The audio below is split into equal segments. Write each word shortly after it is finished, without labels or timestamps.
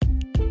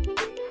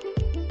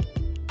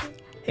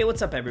Hey,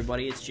 what's up,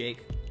 everybody? It's Jake,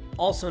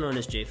 also known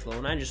as JFlow,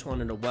 and I just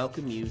wanted to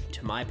welcome you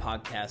to my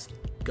podcast,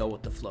 Go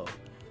With The Flow,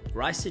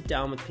 where I sit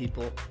down with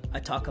people, I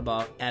talk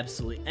about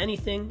absolutely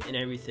anything and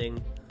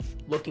everything,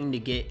 looking to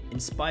get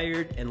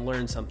inspired and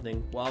learn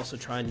something, while also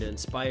trying to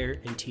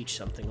inspire and teach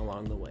something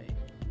along the way.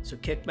 So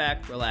kick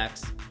back,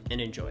 relax,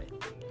 and enjoy.